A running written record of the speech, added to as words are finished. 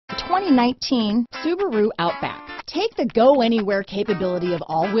2019 Subaru Outback. Take the go-anywhere capability of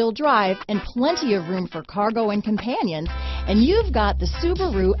all-wheel drive and plenty of room for cargo and companions, and you've got the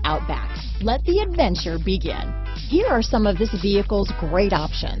Subaru Outback. Let the adventure begin. Here are some of this vehicle's great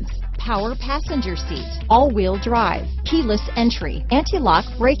options: power passenger seat, all-wheel drive, keyless entry, anti-lock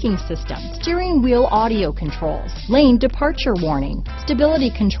braking system, steering wheel audio controls, lane departure warning,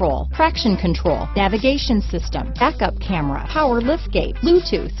 stability control, traction control, navigation system, backup camera, power liftgate,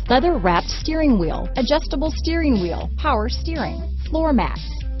 Bluetooth, leather-wrapped steering wheel, adjustable steering wheel, power steering, floor mats,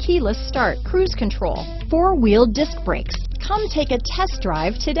 keyless start, cruise control, four-wheel disc brakes. Come take a test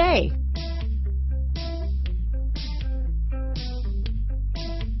drive today.